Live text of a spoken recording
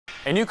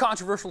A new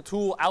controversial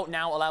tool out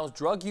now allows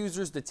drug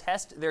users to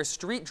test their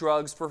street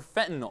drugs for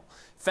fentanyl.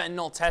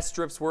 Fentanyl test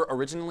strips were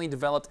originally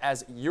developed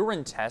as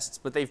urine tests,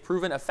 but they've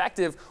proven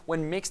effective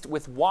when mixed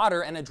with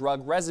water and a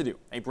drug residue.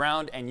 A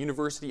Brown and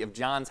University of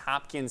Johns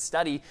Hopkins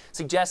study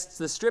suggests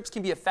the strips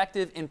can be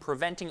effective in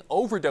preventing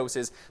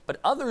overdoses, but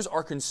others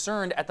are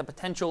concerned at the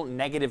potential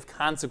negative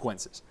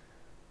consequences.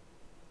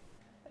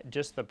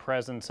 Just the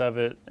presence of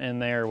it in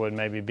there would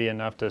maybe be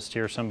enough to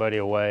steer somebody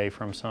away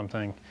from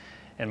something,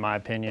 in my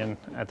opinion.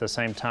 At the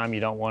same time, you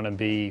don't want to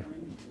be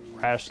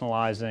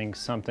rationalizing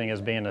something as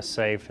being a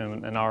safe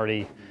and an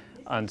already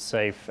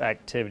unsafe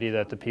activity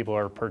that the people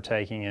are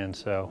partaking in.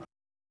 So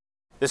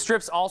the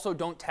strips also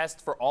don't test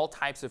for all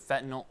types of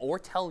fentanyl or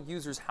tell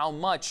users how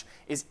much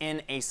is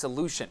in a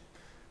solution.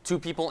 2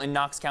 people in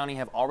Knox County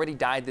have already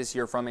died this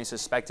year from a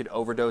suspected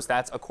overdose.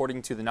 That's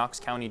according to the Knox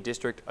County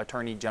District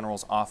Attorney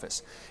General's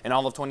office. In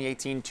all of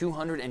 2018,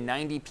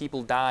 290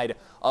 people died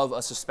of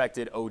a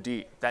suspected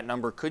OD. That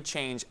number could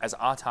change as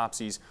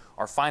autopsies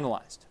are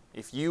finalized.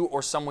 If you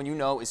or someone you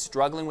know is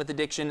struggling with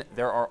addiction,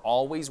 there are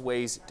always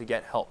ways to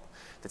get help.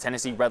 The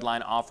Tennessee Red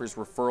Line offers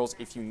referrals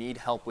if you need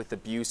help with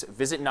abuse.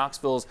 Visit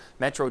Knoxville's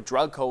Metro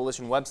Drug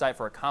Coalition website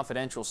for a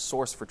confidential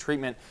source for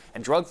treatment.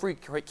 And Drug Free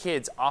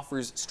Kids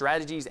offers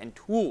strategies and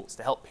tools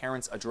to help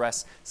parents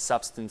address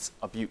substance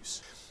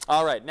abuse.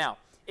 All right, now,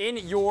 in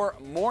your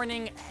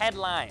morning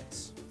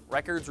headlines,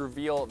 records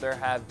reveal there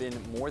have been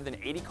more than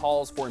 80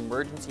 calls for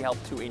emergency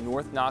help to a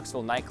North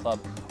Knoxville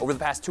nightclub over the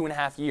past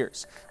 2.5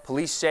 years.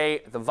 Police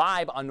say the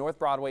vibe on North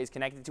Broadway is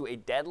connected to a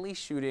deadly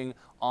shooting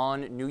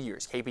on New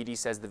Year's. KPD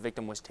says the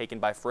victim was taken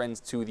by friends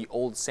to the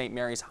old St.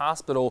 Mary's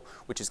Hospital,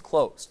 which is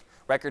closed.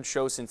 Records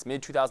show since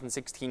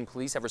mid-2016,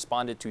 police have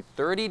responded to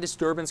 30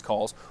 disturbance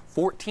calls.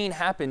 14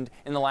 happened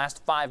in the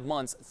last 5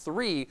 months.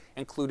 3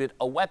 included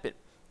a weapon.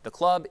 The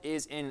club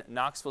is in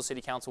Knoxville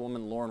City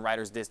Councilwoman Lauren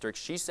Ryder's district.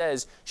 She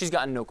says she's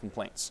gotten no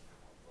complaints.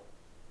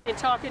 In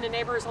talking to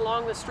neighbors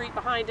along the street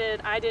behind it,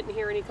 I didn't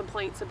hear any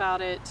complaints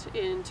about it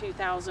in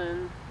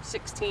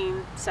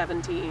 2016,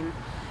 17,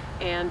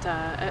 and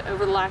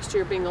over the last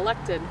year being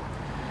elected,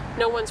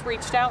 no one's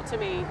reached out to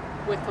me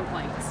with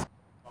complaints.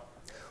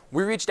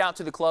 We reached out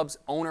to the club's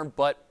owner,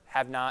 but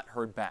have not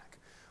heard back.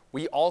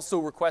 We also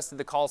requested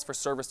the calls for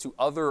service to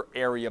other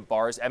area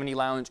bars, Ebony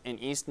Lounge in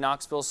East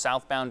Knoxville,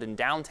 Southbound in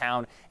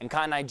downtown, and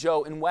Cotton Eye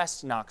Joe in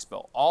West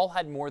Knoxville. All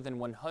had more than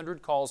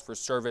 100 calls for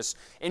service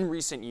in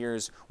recent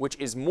years, which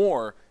is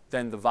more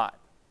than the vibe.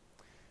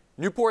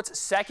 Newport's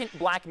second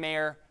black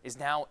mayor is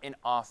now in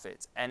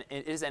office, and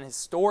it is an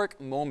historic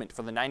moment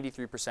for the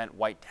 93%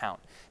 white town.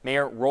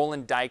 Mayor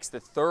Roland Dykes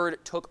III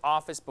took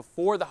office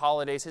before the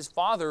holidays. His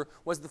father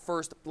was the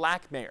first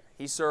black mayor.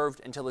 He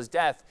served until his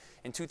death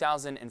in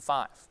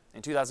 2005.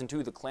 In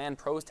 2002, the Klan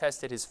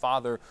protested his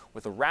father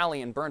with a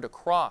rally and burned a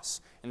cross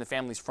in the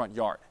family's front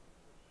yard.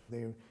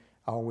 There are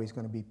always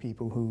going to be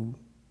people who,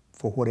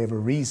 for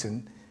whatever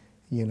reason,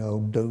 do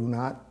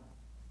not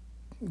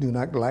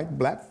like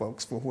black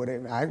folks for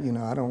whatever. I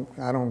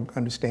don't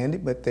understand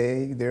it, but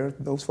there are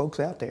those folks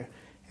out there,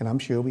 and I'm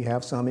sure we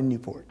have some in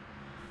Newport.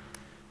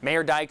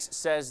 Mayor Dykes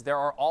says there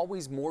are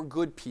always more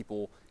good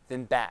people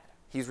than bad.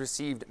 He's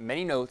received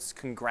many notes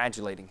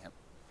congratulating him.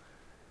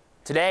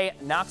 Today,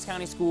 Knox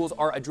County schools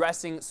are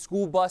addressing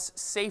school bus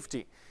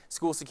safety.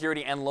 School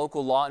security and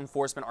local law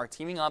enforcement are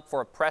teaming up for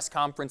a press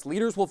conference.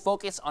 Leaders will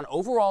focus on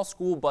overall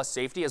school bus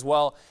safety as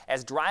well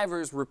as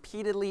drivers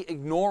repeatedly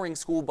ignoring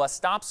school bus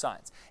stop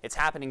signs. It's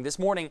happening this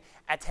morning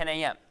at 10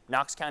 a.m.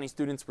 Knox County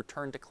students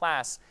return to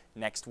class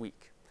next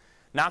week.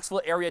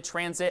 Knoxville Area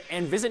Transit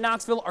and Visit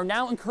Knoxville are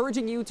now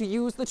encouraging you to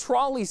use the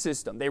trolley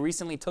system. They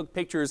recently took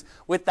pictures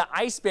with the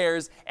Ice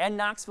Bears and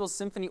Knoxville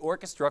Symphony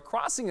Orchestra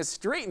crossing a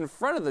street in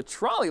front of the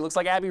trolley. Looks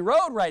like Abbey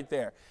Road right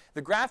there.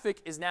 The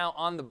graphic is now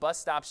on the bus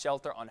stop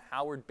shelter on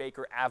Howard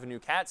Baker Avenue.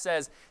 Kat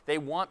says they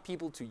want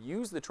people to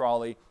use the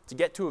trolley to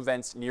get to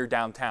events near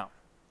downtown.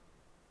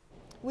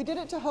 We did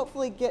it to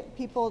hopefully get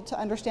people to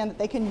understand that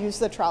they can use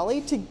the trolley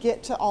to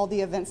get to all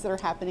the events that are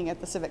happening at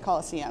the Civic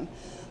Coliseum.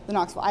 The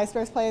Knoxville Ice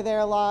Bears play there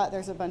a lot.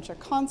 There's a bunch of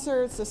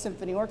concerts, the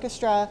Symphony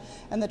Orchestra,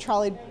 and the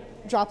trolley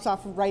drops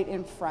off right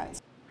in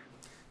front.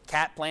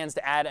 Kat plans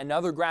to add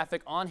another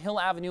graphic on Hill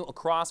Avenue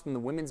across from the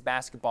Women's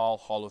Basketball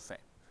Hall of Fame.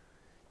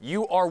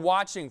 You are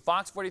watching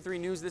Fox 43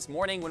 News this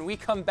morning. When we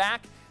come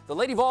back, the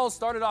Lady Vols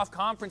started off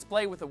conference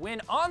play with a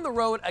win on the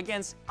road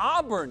against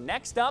Auburn.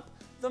 Next up,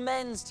 the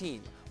men's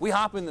team. We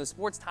hop in the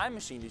sports time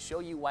machine to show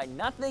you why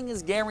nothing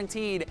is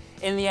guaranteed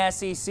in the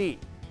SEC.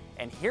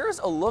 And here's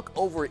a look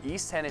over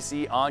East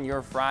Tennessee on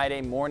your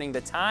Friday morning.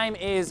 The time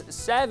is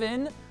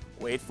 7,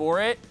 wait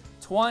for it,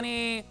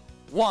 21.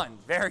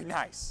 Very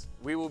nice.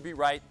 We will be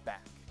right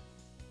back.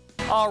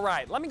 All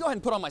right, let me go ahead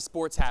and put on my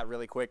sports hat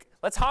really quick.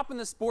 Let's hop in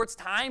the sports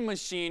time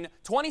machine.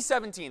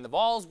 2017, the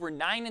Vols were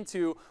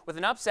 9-2 with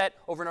an upset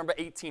over number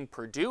 18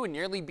 Purdue and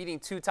nearly beating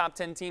 2 top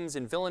 10 teams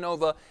in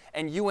Villanova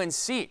and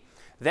UNC.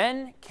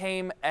 Then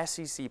came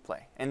SEC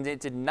play, and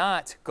it did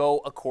not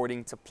go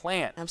according to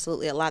plan.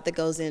 Absolutely, a lot that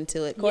goes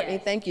into it. Courtney,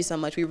 Thank you so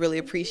much. We really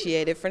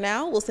appreciate it. For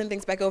now, we'll send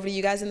things back over to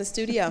you guys in the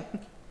studio.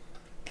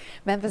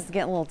 Memphis is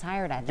getting a little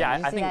tired, I think. Yeah,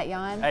 you see that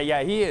yawn?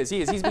 Yeah, he is.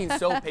 He's being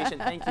so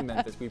patient. Thank you,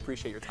 Memphis. We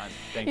appreciate your time.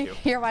 Thank you.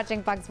 You're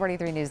watching Fox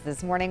 43 News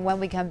this morning. When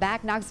we come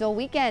back, Knoxville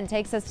Weekend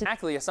takes us to...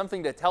 Exactly,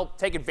 something to help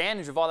take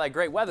advantage of all that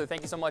great weather.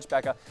 Thank you so much,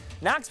 Becca.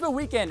 Knoxville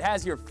Weekend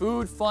has your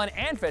food, fun,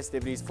 and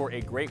festivities for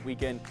a great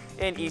weekend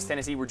in East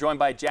Tennessee. We're joined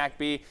by Jack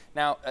B.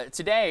 Now,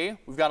 today,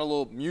 we've got a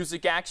little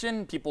music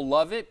action. People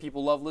love it.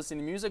 People love listening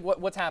to music.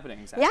 What's happening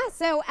exactly? Yeah,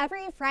 so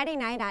every Friday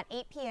night at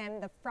 8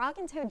 p.m., the Frog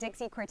and Toad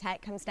Dixie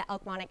Quartet comes to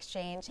Elkmont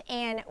Exchange,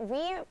 and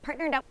we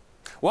partnered up.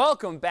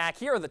 Welcome back.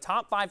 Here are the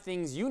top 5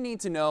 things you need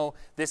to know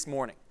this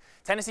morning.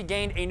 Tennessee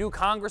gained a new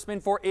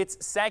congressman for its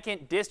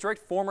 2nd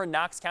district. Former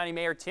Knox County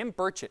Mayor Tim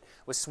Burchett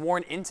was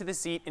sworn into the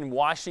seat in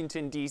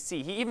Washington,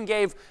 D.C. He even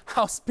gave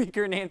House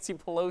Speaker Nancy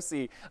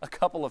Pelosi a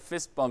couple of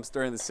fist bumps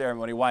during the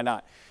ceremony. Why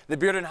not? The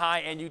Bearden High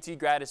and UT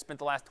grad has spent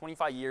the last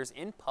 25 years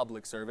in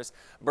public service.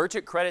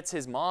 Burchett credits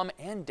his mom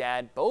and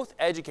dad, both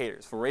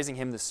educators, for raising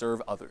him to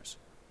serve others.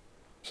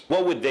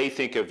 What would they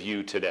think of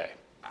you today?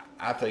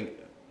 I think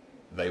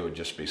they would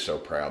just be so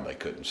proud they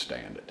couldn't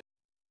stand it.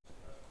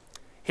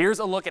 Here's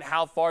a look at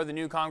how far the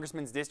new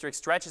congressman's district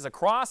stretches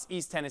across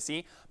East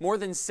Tennessee. More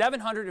than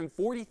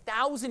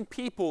 740,000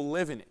 people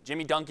live in it.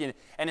 Jimmy Duncan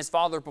and his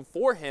father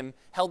before him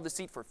held the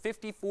seat for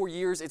 54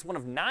 years. It's one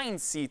of 9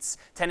 seats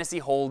Tennessee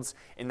holds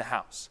in the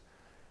House.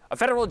 A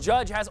federal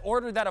judge has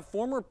ordered that a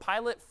former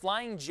Pilot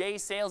Flying J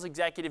sales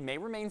executive may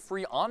remain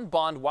free on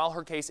bond while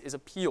her case is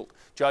appealed.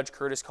 Judge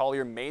Curtis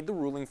Collier made the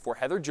ruling for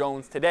Heather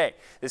Jones today.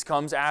 This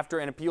comes after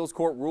an appeals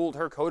court ruled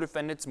her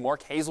co-defendants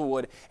Mark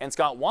Hazelwood and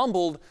Scott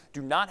Wombold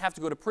do not have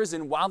to go to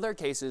prison while their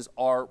cases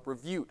are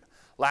reviewed.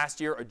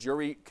 Last year, a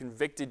jury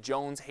convicted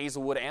Jones,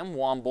 Hazelwood, and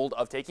Wombold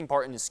of taking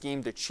part in a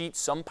scheme to cheat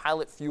some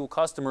Pilot fuel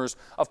customers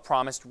of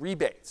promised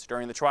rebates.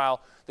 During the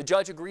trial, the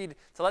judge agreed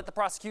to let the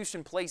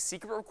prosecution play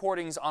secret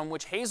recordings on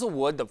which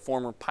Hazelwood, the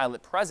former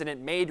Pilot president,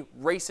 made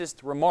racist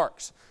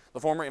remarks. The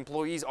former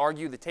employees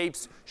argue the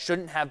tapes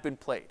shouldn't have been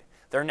played.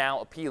 They're now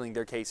appealing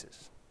their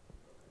cases.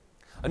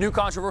 A new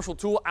controversial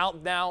tool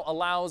out now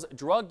allows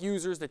drug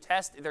users to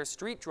test their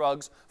street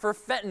drugs for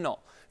fentanyl.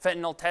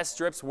 Fentanyl test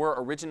strips were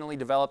originally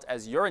developed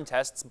as urine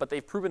tests, but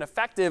they've proven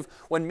effective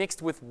when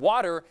mixed with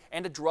water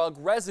and a drug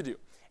residue.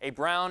 A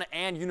Brown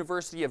and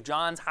University of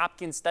Johns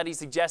Hopkins study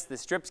suggests the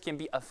strips can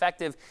be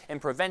effective in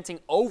preventing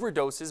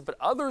overdoses, but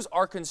others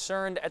are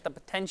concerned at the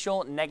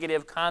potential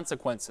negative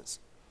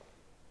consequences.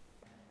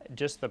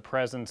 Just the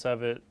presence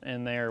of it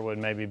in there would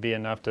maybe be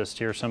enough to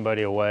steer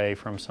somebody away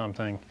from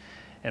something,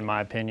 in my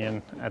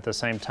opinion. At the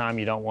same time,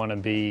 you don't want to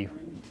be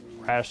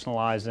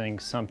rationalizing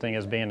something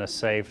as being a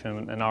safe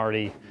and an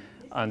already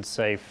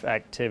unsafe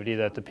activity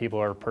that the people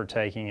are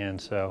partaking in.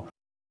 So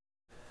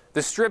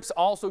the strips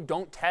also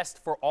don't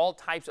test for all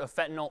types of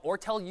fentanyl or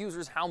tell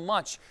users how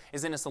much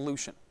is in a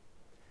solution.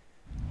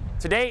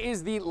 Today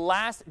is the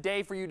last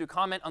day for you to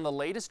comment on the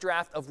latest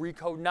draft of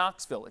Recode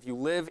Knoxville. If you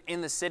live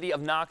in the city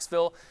of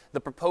Knoxville, the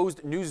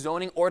proposed new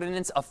zoning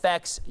ordinance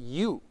affects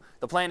you.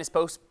 The plan is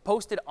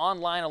posted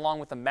online along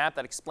with a map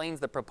that explains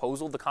the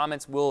proposal. The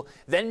comments will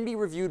then be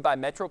reviewed by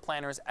Metro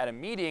planners at a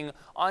meeting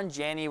on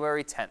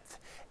January 10th.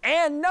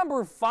 And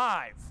number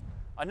 5,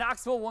 a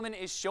Knoxville woman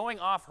is showing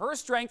off her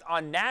strength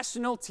on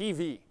national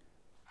TV.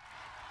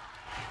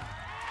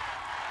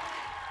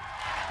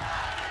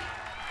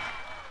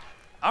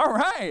 All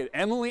right,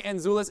 Emily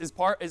Anzulis is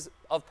part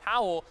of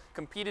Powell,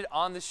 competed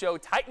on the show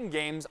Titan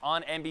Games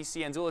on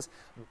NBC. Anzulis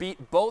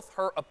beat both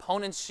her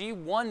opponents. She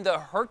won the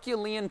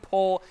Herculean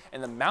pole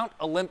and the Mount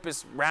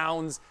Olympus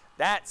rounds.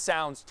 That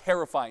sounds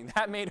terrifying.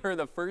 That made her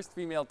the first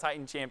female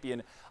Titan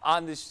champion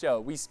on this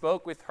show. We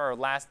spoke with her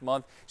last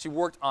month. She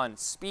worked on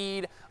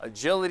speed,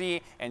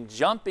 agility, and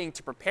jumping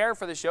to prepare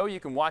for the show. You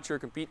can watch her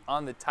compete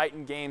on the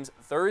Titan Games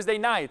Thursday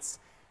nights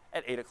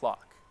at 8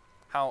 o'clock.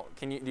 How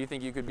do you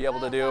think you could be able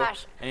to do?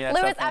 Gosh.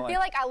 Lewis, I feel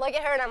like I look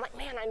at her and I'm like,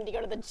 man, I need to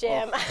go to the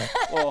gym.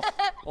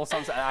 Well,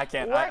 sometimes I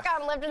can't. Work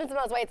on lifting some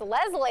of those weights.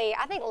 Leslie,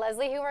 I think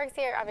Leslie, who works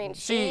here, I mean,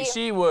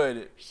 she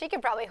would. She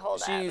could probably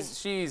hold up.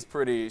 She's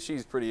pretty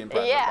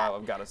impressive. Yeah.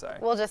 I've got to say.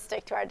 We'll just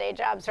stick to our day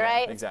jobs,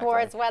 right? Yeah, exactly.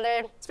 Sports,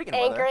 weather, Speaking of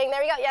anchoring. weather.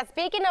 There we go. Yeah.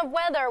 Speaking of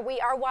weather, we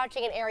are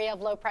watching an area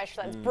of low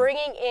pressure that's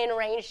bringing in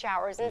rain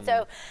showers, and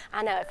so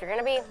I know if you're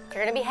gonna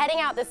be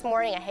heading out this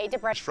morning, I hate to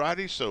break. It's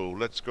Friday, so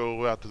let's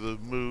go out to the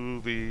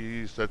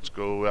movies. Let's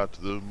go out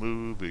to the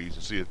movies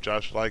and see if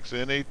Josh likes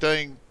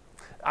anything.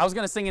 I was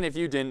going to sing it if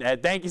you didn't,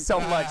 Ed. Thank you so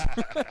much.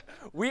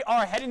 We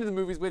are heading to the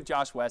movies with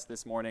Josh West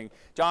this morning.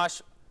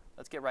 Josh,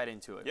 let's get right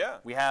into it. Yeah.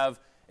 We have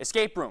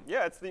Escape Room.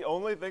 Yeah, it's the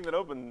only thing that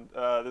opened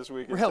this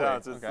week in Really? town.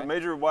 It's the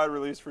major wide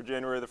release for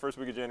January. The first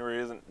week of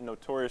January isn't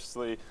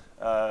notoriously,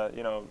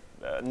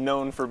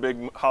 known for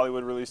big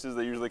Hollywood releases.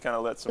 They usually kind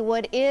of let some.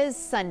 What is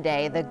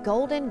Sunday, the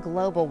Golden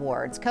Globe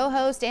Awards.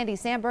 Co-host Andy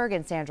Samberg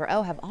and Sandra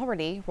Oh have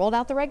already rolled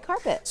out the red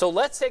carpet. So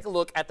let's take a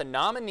look at the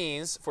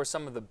nominees for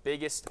some of the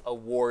biggest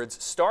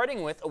awards,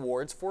 starting with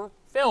awards for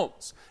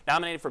films.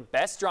 Nominated for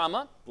Best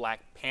Drama, Black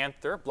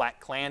Panther, Black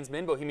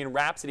Klansman, Bohemian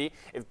Rhapsody,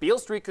 If Beale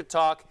Street Could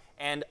Talk,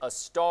 and A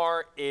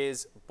Star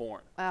Is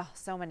Born. Oh,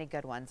 so many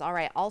good ones. All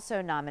right,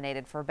 also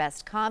nominated for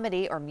Best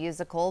Comedy or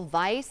Musical,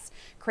 Vice,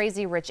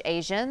 Crazy Rich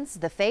Asians,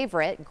 The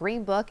Favorite,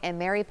 Green Book, and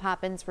Mary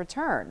Poppins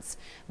Returns.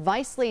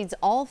 Vice leads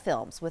all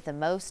films with the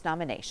most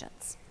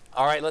nominations.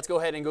 All right, let's go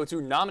ahead and go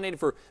to nominated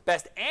for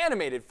Best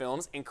Animated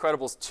Films,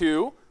 Incredibles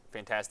 2,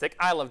 fantastic.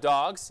 I Love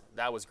Dogs,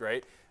 that was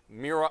great.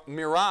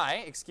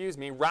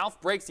 Mirai,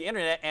 Ralph Breaks the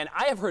Internet, and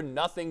I have heard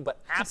nothing but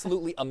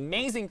absolutely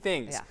amazing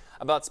things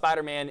about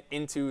Spider-Man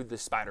Into the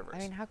Spider-Verse. I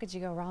mean, how could you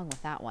go wrong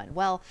with that one?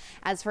 Well,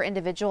 as for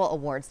individual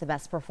awards, the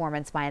best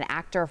performance by an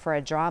actor for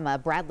a drama,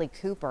 Bradley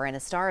Cooper in A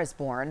Star Is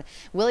Born,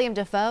 William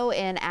Dafoe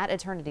in At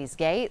Eternity's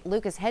Gate,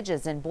 Lucas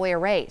Hedges in Boy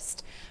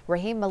Erased,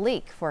 Raheem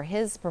Malik for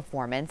his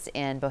performance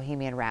in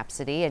Bohemian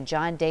Rhapsody, and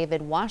John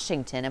David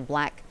Washington in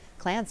Black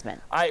Klansman.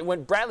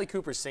 When Bradley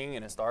Cooper's singing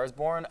in A Star Is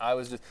Born, I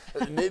was just,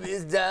 maybe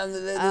it's down to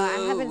the I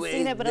haven't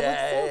seen it, but it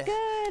looks so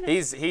good.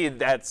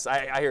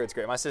 I hear it's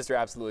great. My sister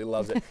absolutely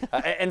loves it.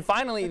 And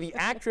finally, the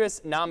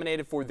actress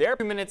nominated for their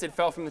 2 minutes, It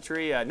Fell from the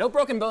Tree. No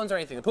broken bones or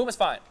anything. The Puma's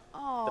fine.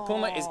 Aww. The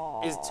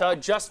Puma is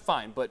just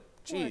fine, but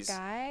geez. Poor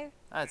guy.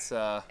 That's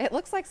It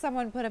looks like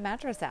someone put a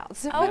mattress out.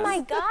 So oh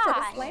my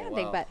gosh.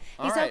 Landing, wow. but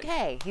he's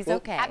okay. He's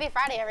okay. Happy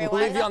Friday, everyone.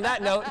 We'll leave you on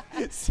that note.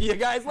 See you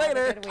guys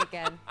later. Have a good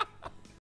weekend.